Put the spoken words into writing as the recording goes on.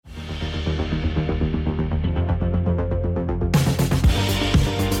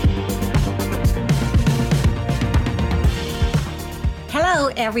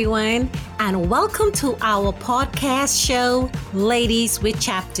everyone, and welcome to our podcast show, Ladies with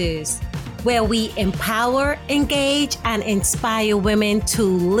Chapters, where we empower, engage, and inspire women to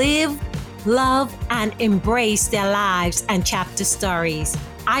live, love, and embrace their lives and chapter stories.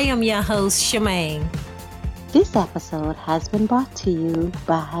 I am your host, Shemaine. This episode has been brought to you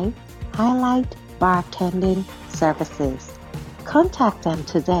by Highlight Bartending Services. Contact them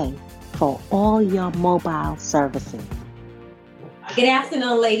today for all your mobile services. Good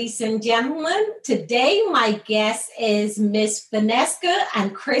afternoon, ladies and gentlemen. Today, my guest is Miss Vanessa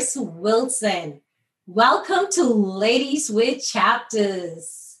and Chris Wilson. Welcome to Ladies with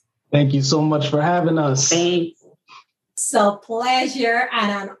Chapters. Thank you so much for having us. Thanks. It's a pleasure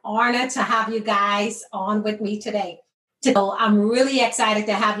and an honor to have you guys on with me today. So I'm really excited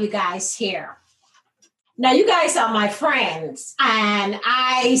to have you guys here. Now, you guys are my friends, and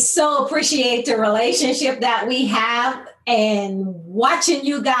I so appreciate the relationship that we have and watching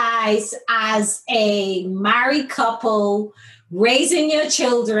you guys as a married couple, raising your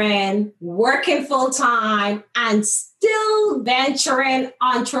children, working full time, and still venturing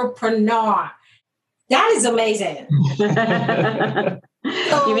entrepreneur. That is amazing. So,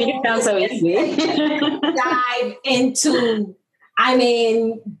 you make it sound so easy. Dive into,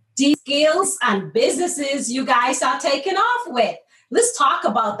 these skills and businesses you guys are taking off with. Let's talk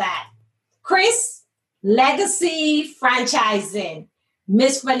about that. Chris, legacy franchising.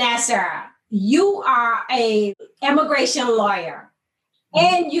 Miss Vanessa, you are an immigration lawyer.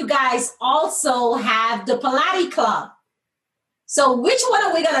 And you guys also have the Pilates Club. So which one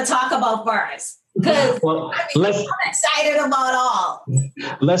are we going to talk about first? Because I'm excited about all.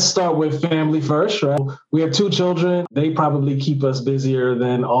 Let's start with family first, right? We have 2 children. They probably keep us busier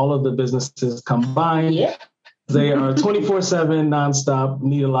than all of the businesses combined. Yeah. They are 24/7 nonstop,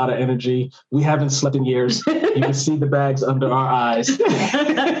 need a lot of energy. We haven't slept in years. You can see the bags under our eyes.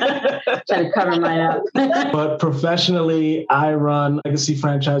 Trying to cover mine up. But professionally, I run Legacy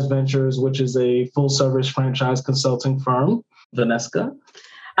Franchise Ventures, which is a full-service franchise consulting firm. Vanessa?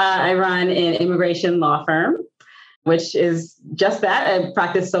 I run an immigration law firm, which is just that. I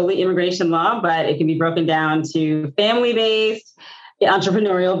practice solely immigration law, but it can be broken down to family-based,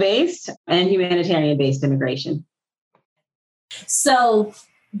 entrepreneurial-based, and humanitarian-based immigration. So,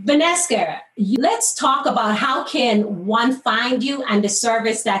 Vanessa, let's talk about how can one find you and the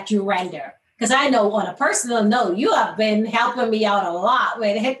service that you render. Because I know on a personal note, you have been helping me out a lot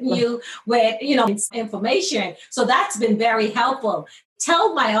with hitting you with, information. So that's been very helpful.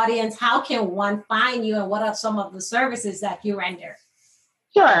 Tell my audience, how can one find you and what are some of the services that you render?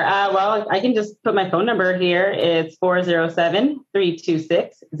 Sure. Well, I can just put my phone number here. It's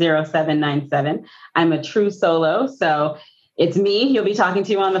 407-326-0797. I'm a true solo, so it's me you'll be talking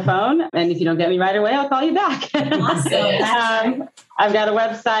to on the phone. And if you don't get me right away, I'll call you back. Awesome. I've got a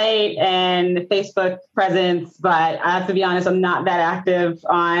website and Facebook presence, but I have to be honest, I'm not that active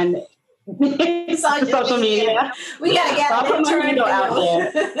on social media. We got to get I'll put my handle out there.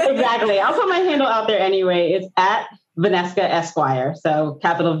 Exactly. I'll put my handle out there anyway. It's at Vanessa Esquire. So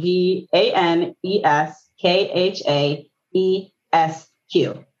capital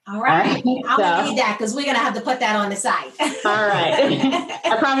VANESKHAESQ. All right. I'm going to need that because we're going to have to put that on the site. All right.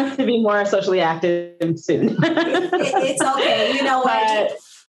 I promise to be more socially active soon. It's okay. You know what?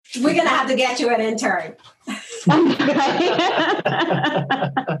 We're going to have to get you an intern.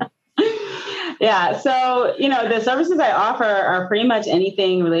 Yeah. So, the services I offer are pretty much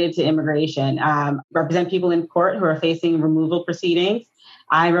anything related to immigration. Represent people in court who are facing removal proceedings.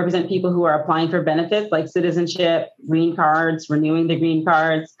 I represent people who are applying for benefits like citizenship, green cards, renewing the green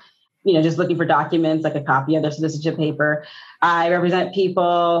cards, just looking for documents like a copy of their citizenship paper. I represent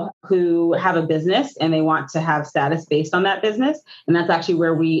people who have a business and they want to have status based on that business. And that's actually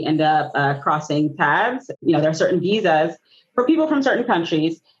where we end up crossing paths. There are certain visas for people from certain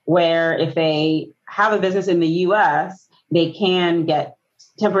countries where if they have a business in the U.S., they can get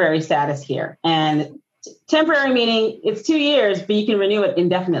temporary status here. And temporary meaning it's 2 years, but you can renew it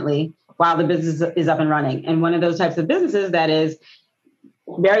indefinitely while the business is up and running. And one of those types of businesses that is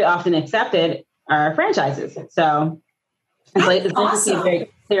very often accepted are franchises. So it's nice to see a very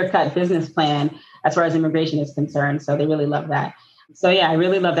clear-cut business plan as far as immigration is concerned. So they really love that. So yeah, I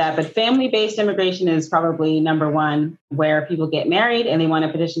really love that. But family-based immigration is probably number one, where people get married and they want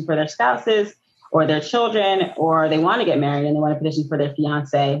to petition for their spouses or their children, or they want to get married and they want to petition for their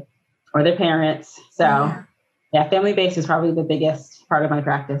fiance or their parents. So yeah, family-based is probably the biggest part of my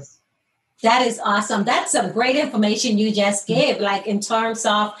practice. That is awesome. That's some great information you just gave, like in terms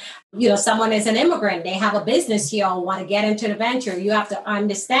of, someone is an immigrant, they have a business here or want to get into the venture. You have to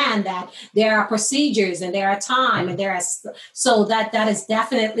understand that there are procedures and there are time and so that is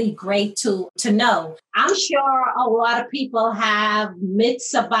definitely great to know. I'm sure a lot of people have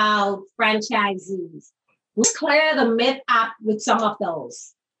myths about franchisees. Let's clear the myth up with some of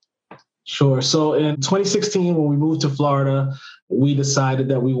those. Sure. So in 2016, when we moved to Florida, we decided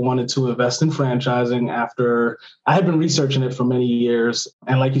that we wanted to invest in franchising after I had been researching it for many years.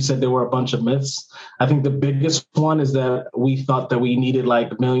 And like you said, there were a bunch of myths. I think the biggest one is that we thought that we needed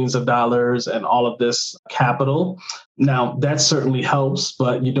like millions of dollars and all of this capital. Now, that certainly helps,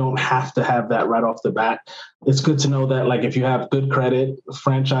 but you don't have to have that right off the bat. It's good to know that, like, if you have good credit,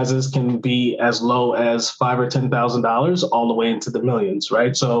 franchises can be as low as $5,000 or $10,000 all the way into the millions,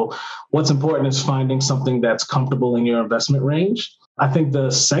 right? So what's important is finding something that's comfortable in your investment range. I think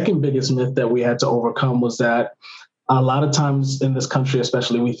the second biggest myth that we had to overcome was that a lot of times in this country,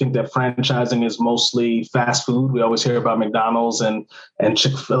 especially, we think that franchising is mostly fast food. We always hear about McDonald's and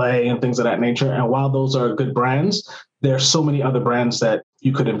Chick-fil-A and things of that nature. And while those are good brands, there are so many other brands that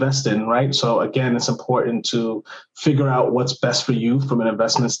you could invest in, right? So again, it's important to figure out what's best for you from an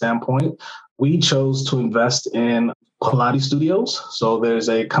investment standpoint. We chose to invest in Pilates studios. So there's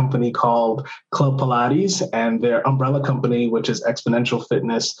a company called Club Pilates, and their umbrella company, which is Exponential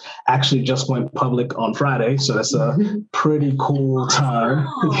Fitness, actually just went public on Friday. So that's a pretty cool time.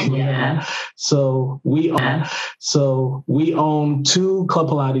 Yeah. So we own 2 Club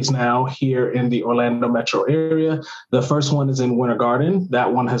Pilates now here in the Orlando metro area. The first one is in Winter Garden.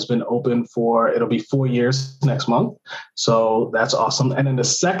 That one has been open it'll be 4 years next month. So that's awesome. And then the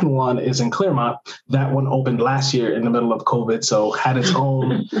second one is in Claremont. That one opened last year in the middle of COVID, so had its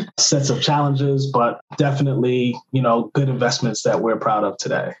own sets of challenges, but definitely, good investments that we're proud of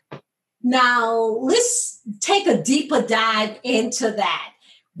today. Now, let's take a deeper dive into that.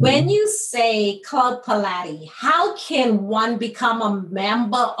 When you say Club Pilates, how can one become a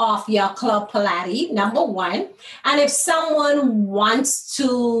member of your Club Pilates, number one? And if someone wants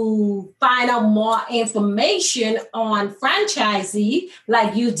to find out more information on franchisee,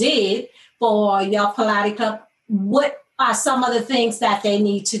 like you did for your Pilates Club, what are some of the things that they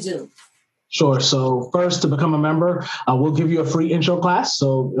need to do? Sure. So first, to become a member, we'll give you a free intro class.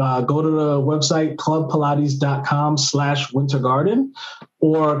 So go to the website, clubpilates.com/wintergarden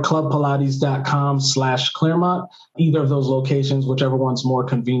or clubpilates.com/Claremont. Either of those locations, whichever one's more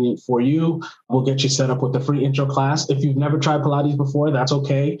convenient for you, we'll get you set up with the free intro class. If you've never tried Pilates before, that's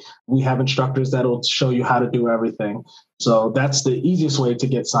okay. We have instructors that'll show you how to do everything. So that's the easiest way to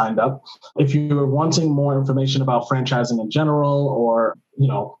get signed up. If you're wanting more information about franchising in general or,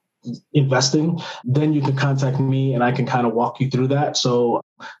 investing, then you can contact me and I can kind of walk you through that. So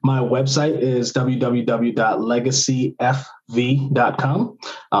my website is www.legacyfv.com.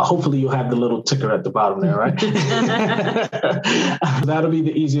 Hopefully you'll have the little ticker at the bottom there, right? That'll be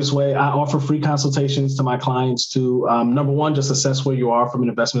the easiest way. I offer free consultations to my clients to, number one, just assess where you are from an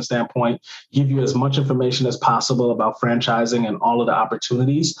investment standpoint, give you as much information as possible about franchising and all of the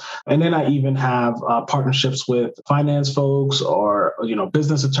opportunities. And then I even have partnerships with finance folks or,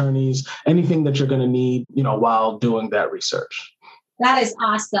 business attorneys, anything that you're going to need, while doing that research. That is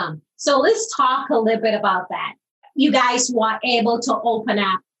awesome. So let's talk a little bit about that. You guys were able to open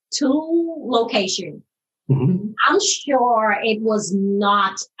up 2 locations. Mm-hmm. I'm sure it was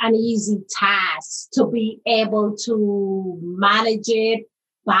not an easy task to be able to manage it,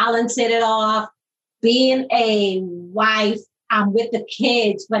 balance it off, being a wife with the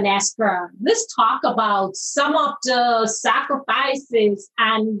kids, Vanessa. Let's talk about some of the sacrifices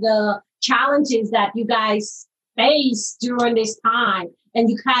and the challenges that you guys face during this time, and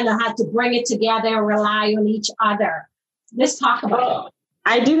you kind of had to bring it together and rely on each other. Let's talk about it.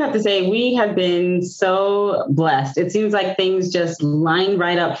 I do have to say, we have been so blessed. It seems like things just line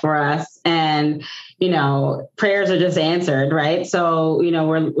right up for us, and prayers are just answered, right? So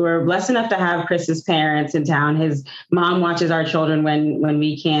we're blessed enough to have Chris's parents in town. His mom watches our children when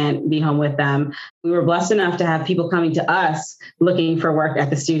we can't be home with them. We were blessed enough to have people coming to us looking for work at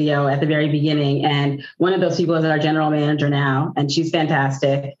the studio at the very beginning, and one of those people is our general manager now, and she's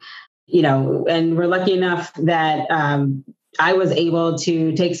fantastic. And we're lucky enough that I was able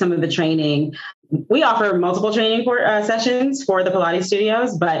to take some of the training. We offer multiple training sessions for the Pilates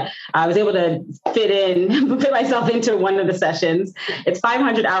studios, but I was able to fit myself into one of the sessions. It's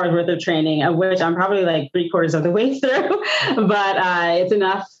 500 hours worth of training, of which I'm probably like 3/4 of the way through, but it's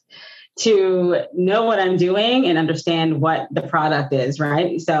enough to know what I'm doing and understand what the product is,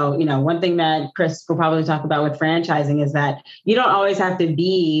 right? So, one thing that Chris will probably talk about with franchising is that you don't always have to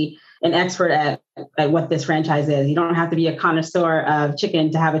be an expert at what this franchise is. You don't have to be a connoisseur of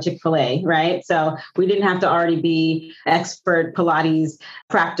chicken to have a Chick-fil-A, right? So we didn't have to already be expert Pilates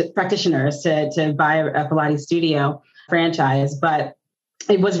practitioners to buy a Pilates studio franchise. But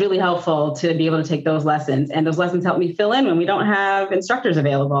it was really helpful to be able to take those lessons. And those lessons help me fill in when we don't have instructors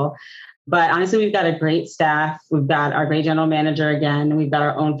available. But honestly, we've got a great staff. We've got our great general manager again, and we've got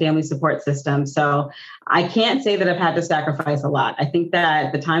our own family support system. So I can't say that I've had to sacrifice a lot. I think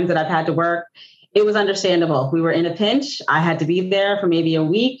that the times that I've had to work, it was understandable. We were in a pinch. I had to be there for maybe a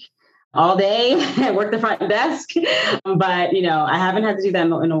week, all day, work the front desk. But, I haven't had to do that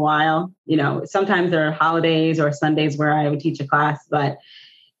in a while. Sometimes there are holidays or Sundays where I would teach a class, but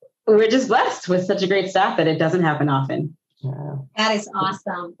we're just blessed with such a great staff that it doesn't happen often. Yeah. That is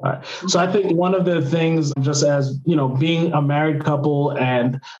awesome. All right. So I think one of the things, just as, being a married couple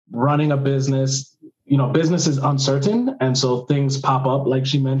and running a business, business is uncertain. And so things pop up, like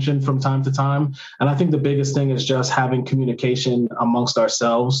she mentioned, from time to time. And I think the biggest thing is just having communication amongst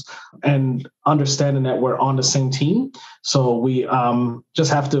ourselves and understanding that we're on the same team. So we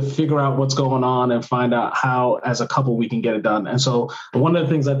just have to figure out what's going on and find out how, as a couple, we can get it done. And so one of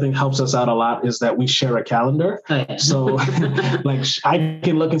the things I think helps us out a lot is that we share a calendar. So like I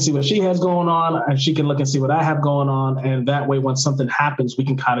can look and see what she has going on, and she can look and see what I have going on. And that way, when something happens, we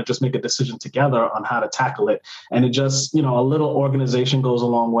can kind of just make a decision together on how to tackle it. And it just, a little organization goes a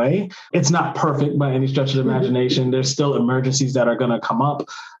long way. It's not perfect by any stretch of the imagination. There's still emergencies that are going to come up.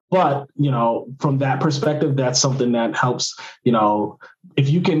 But, from that perspective, that's something that helps, if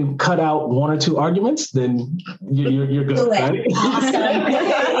you can cut out one or two arguments, then you're good. Right?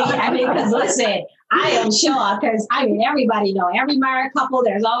 Awesome. Because listen, I am sure, because everybody know every married couple,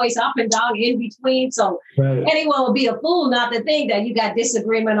 there's always up and down in between. So anyone would be a fool not to think that you got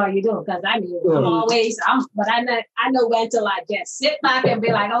disagreement or you do. Because I know when to like just sit back and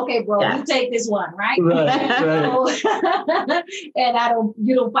be like, okay, bro, you take this one, right? Right. And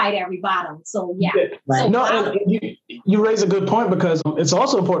you don't fight every bottom. So yeah. Right. So, and you raise a good point, because it's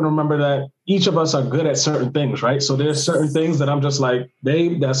also important to remember that each of us are good at certain things, right? So there's certain things that I'm just like,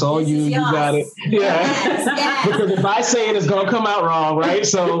 babe, that's all you got it. Yeah. Yes. Because if I say it, it's going to come out wrong, right?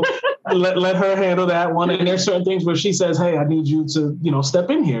 So let her handle that one. And there's certain things where she says, hey, I need you to,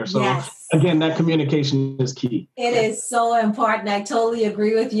 step in here. So again, that communication is key. It is so important. I totally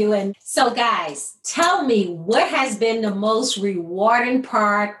agree with you. And so guys, tell me, what has been the most rewarding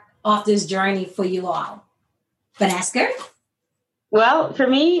part of this journey for you all? Vanessa? Well, for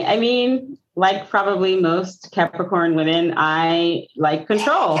me, like probably most Capricorn women, I like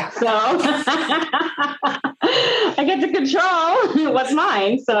control. So I get to control what's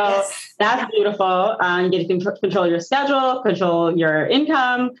mine. So that's beautiful. You get to control your schedule, control your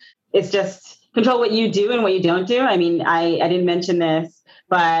income. It's just control what you do and what you don't do. I didn't mention this,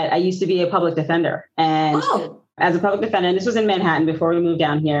 but I used to be a public defender. And as a public defender, this was in Manhattan before we moved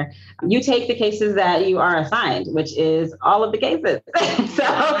down here, you take the cases that you are assigned, which is all of the cases. So,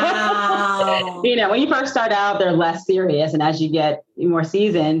 when you first start out, they're less serious. And as you get more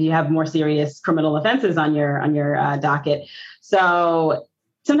seasoned, you have more serious criminal offenses on your docket. So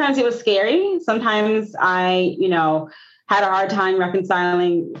sometimes it was scary. Sometimes I, had a hard time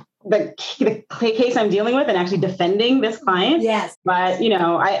reconciling the case I'm dealing with and actually defending this client. Yes. But,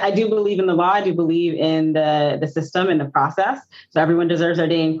 I do believe in the law. I do believe in the system and the process. So everyone deserves their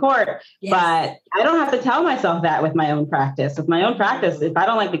day in court. Yes. But I don't have to tell myself that with my own practice. With my own practice, if I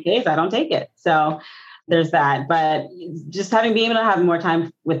don't like the case, I don't take it. So there's that. But just being able to have more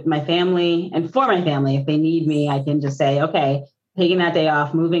time with my family and for my family, if they need me, I can just say, okay, taking that day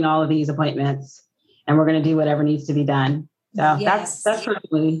off, moving all of these appointments, and we're going to do whatever needs to be done. So that's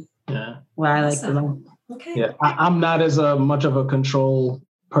probably what I like to do. Okay. Yeah, I'm not as much of a control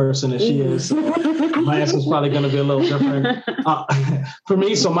person as she is. My answer is probably going to be a little different. For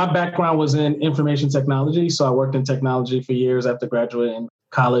me, so my background was in information technology. So I worked in technology for years after graduating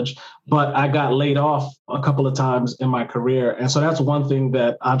college, but I got laid off a couple of times in my career. And so that's one thing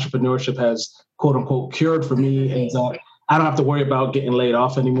that entrepreneurship has, quote unquote, cured for me, is that I don't have to worry about getting laid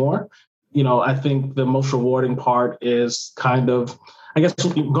off anymore. I think the most rewarding part is kind of, I guess,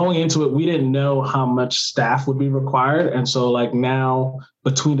 going into it, we didn't know how much staff would be required. And so like now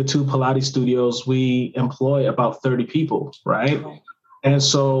between the two Pilates studios, we employ about 30 people, right? And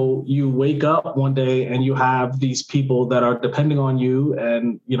so you wake up one day and you have these people that are depending on you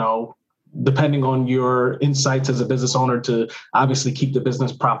and, depending on your insights as a business owner to obviously keep the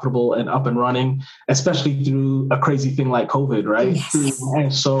business profitable and up and running, especially through a crazy thing like COVID, right? Yes.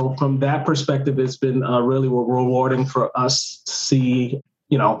 And so from that perspective, it's been really rewarding for us to see,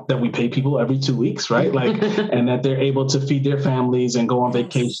 that we pay people every 2 weeks, right? Like, and that they're able to feed their families and go on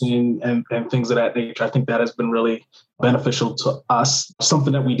vacation and things of that nature. I think that has been really beneficial to us,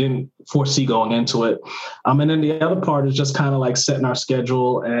 something that we didn't foresee going into it. And then the other part is just kind of like setting our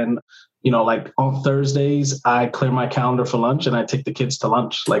schedule. And like on Thursdays, I clear my calendar for lunch and I take the kids to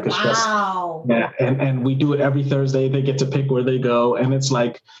lunch. Like it's just, and we do it every Thursday. They get to pick where they go. And it's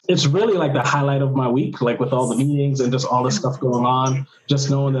really like the highlight of my week, like with all the meetings and just all the stuff going on, just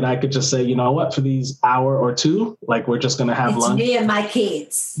knowing that I could just say, you know what, for these hour or two, like we're just going to have lunch. Me and my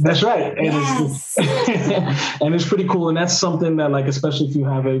kids. That's right. And, and it's pretty cool. And that's something that, like, especially if you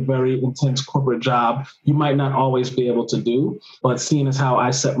have a very intense corporate job, you might not always be able to do. But seeing as how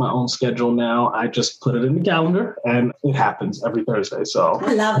I set my own schedule now, I just put it in the calendar and it happens every Thursday. So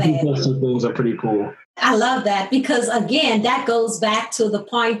I love it. Those two things are pretty cool. I love that because, again, that goes back to the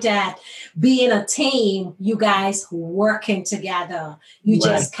point that being a team, you guys working together, you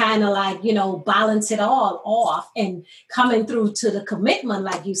just kind of like, balance it all off and coming through to the commitment,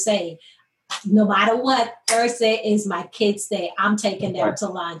 like you say. No matter what, Thursday is my kids' day. I'm taking them to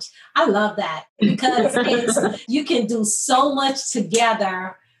lunch. I love that because you can do so much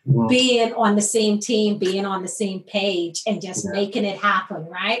together. Being on the same team, being on the same page, and just making it happen,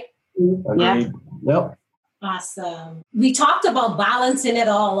 right? Yeah. Yep. Awesome. We talked about balancing it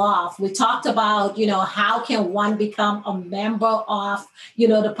all off. We talked about, how can one become a member of,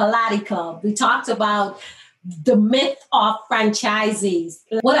 the Pilates Club. We talked about the myth of franchisees.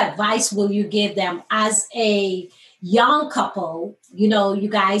 What advice will you give them as a young couple? You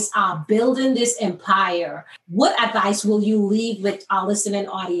guys are building this empire. What advice will you leave with our listening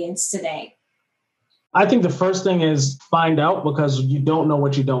audience today? I think the first thing is find out, because you don't know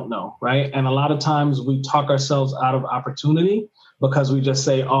what you don't know, right? And a lot of times we talk ourselves out of opportunity because we just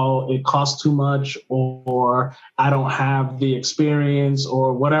say, oh, it costs too much, or I don't have the experience,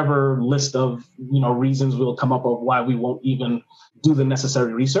 or whatever list of, reasons we'll come up with why we won't even do the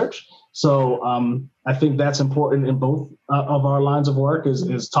necessary research. So I think that's important in both of our lines of work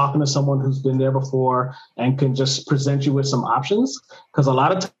is talking to someone who's been there before and can just present you with some options. Because a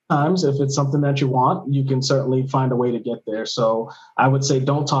lot of times, if it's something that you want, you can certainly find a way to get there. So I would say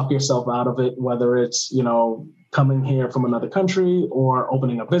don't talk yourself out of it, whether it's, coming here from another country or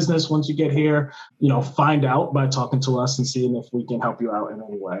opening a business once you get here. Find out by talking to us and seeing if we can help you out in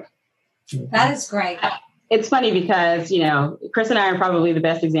any way. That is great. It's funny because, Chris and I are probably the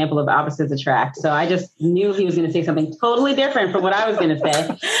best example of opposites attract. So I just knew he was going to say something totally different from what I was going to say.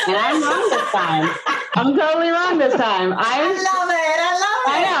 And I'm wrong this time. I'm totally wrong this time. I love it.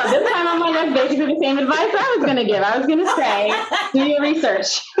 I know. This time I'm like, that's basically the same advice I was going to give. I was going to say, do your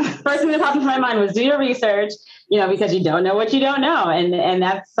research. First thing that popped into my mind was do your research, because you don't know what you don't know. And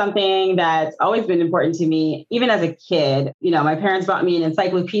that's something that's always been important to me, even as a kid. My parents bought me an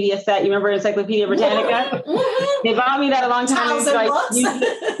encyclopedia set. You remember Encyclopedia Britannica? They bought me that a long time ago.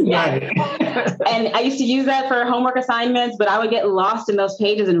 And I used to use that for homework assignments, but I would get lost in those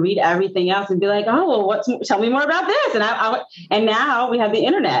pages and read everything else and be like, oh, well, tell me more about this. And now we have the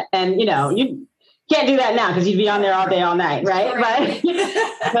internet, and you can't do that now because you'd be on there all day, all night, right?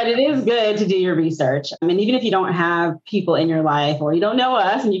 But it is good to do your research. I mean, even if you don't have people in your life or you don't know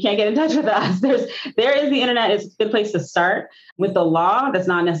us and you can't get in touch with us, there is the internet. It's a good place to start. With the law, that's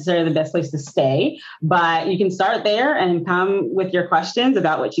not necessarily the best place to stay, but you can start there and come with your questions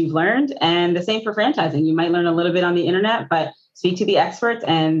about what you've learned. And the same for franchising. You might learn a little bit on the internet, but speak to the experts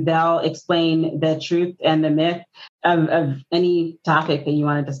and they'll explain the truth and the myth of any topic that you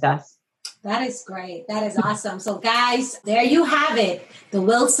want to discuss. That is great. That is awesome. So guys, there you have it. The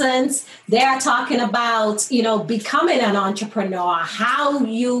Wilsons, they're talking about, becoming an entrepreneur, how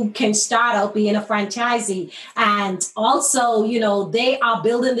you can start out being a franchisee. And also, they are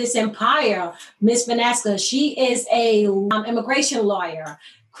building this empire. Miss Vanessa, she is a immigration lawyer.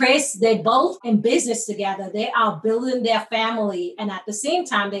 Chris, they both in business together. They are building their family. And at the same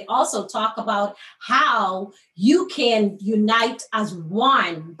time, they also talk about how you can unite as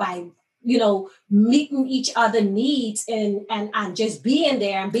one by meeting each other's needs and just being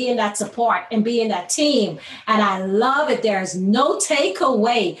there and being that support and being that team. And I love it. There's no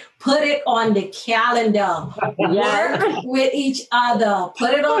takeaway. Put it on the calendar. Work with each other.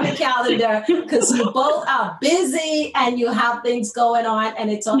 Put it on the calendar because you both are busy and you have things going on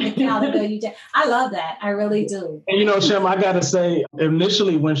and it's on the calendar. I love that. I really do. And Shem, I got to say,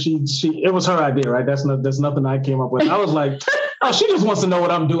 initially when she it was her idea, right? That's nothing I came up with. I was like, oh, she just wants to know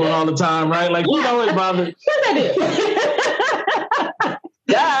what I'm doing all the time, right? Like, she's always bothered. Yes, I do.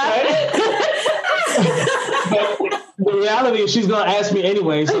 the reality is she's gonna ask me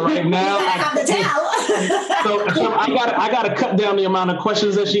anyway. So right now, I have to tell. so I gotta cut down the amount of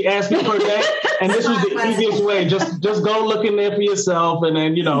questions that she asks me per day. And this was the easiest way. Just go look in there for yourself, and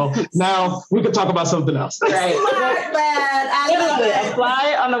then now we can talk about something else. Right. Smart, man. I love it. A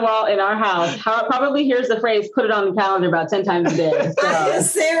fly on the wall in our house. How it probably hears the phrase "put it on the calendar" about 10 times a day. So. Are you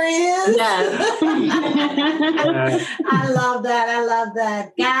serious? Yes. I love that. I love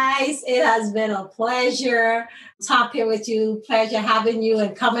that. Guys, it has been a pleasure talking with you. Pleasure having you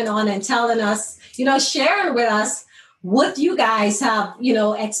and coming on and telling us, sharing with us what you guys have,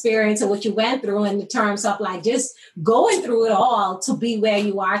 experienced and what you went through in the terms of like just going through it all to be where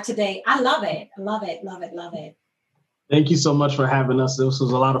you are today. I love it. I love it. Love it. Love it. Thank you so much for having us. This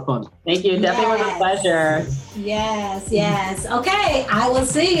was a lot of fun. Thank you. Definitely was a pleasure. Yes, yes. Okay, I will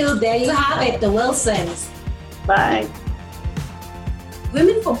see you. There you have it, the Wilsons. Bye.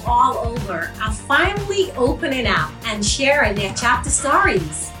 Women from all over are finally opening up and sharing their chapter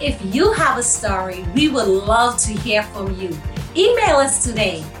stories. If you have a story, we would love to hear from you. Email us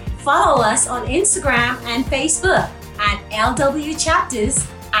today. Follow us on Instagram and Facebook at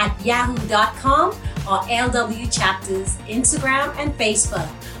lwchapters@yahoo.com or LW Chapters Instagram and Facebook.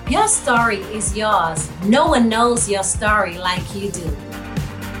 Your story is yours. No one knows your story like you do.